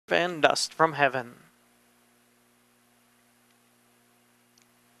and dust from heaven.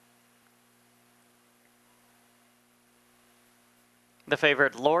 The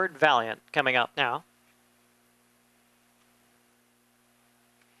favorite Lord Valiant coming up now.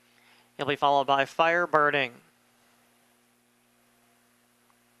 He'll be followed by Fire Burning.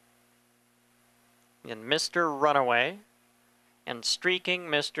 And Mr. Runaway and Streaking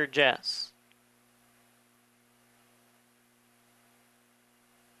Mr. Jess.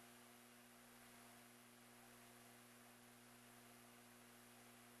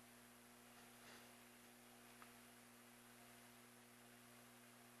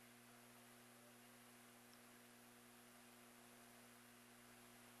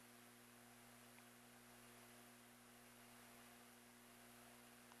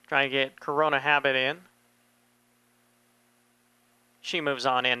 Trying to get Corona Habit in. She moves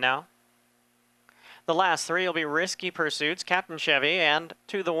on in now. The last three will be Risky Pursuits, Captain Chevy, and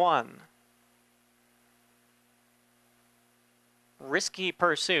To the One. Risky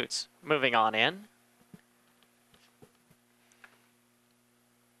Pursuits moving on in.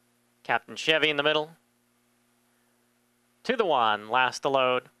 Captain Chevy in the middle. To the One, last to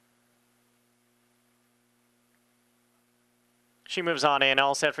load. She moves on in,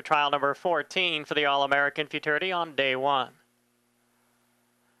 all set for trial number 14 for the All-American Futurity on day one.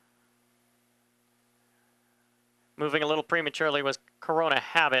 Moving a little prematurely was Corona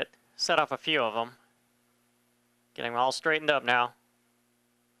Habit. Set off a few of them. Getting them all straightened up now.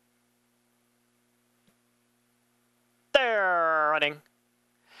 There, running.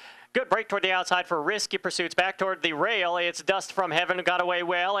 Good break toward the outside for Risky Pursuits. Back toward the rail. It's Dust from Heaven, got away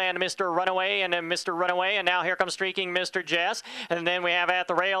well, and Mr. Runaway, and Mr. Runaway, and now here comes Streaking Mr. Jess. And then we have at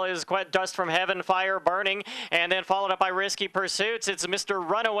the rail is Dust from Heaven, Fire Burning, and then followed up by Risky Pursuits. It's Mr.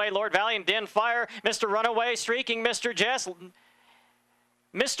 Runaway, Lord Valiant, Den Fire, Mr. Runaway, Streaking Mr. Jess,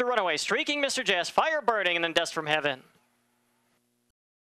 Mr. Runaway, Streaking Mr. Jess, Fire Burning, and then Dust from Heaven.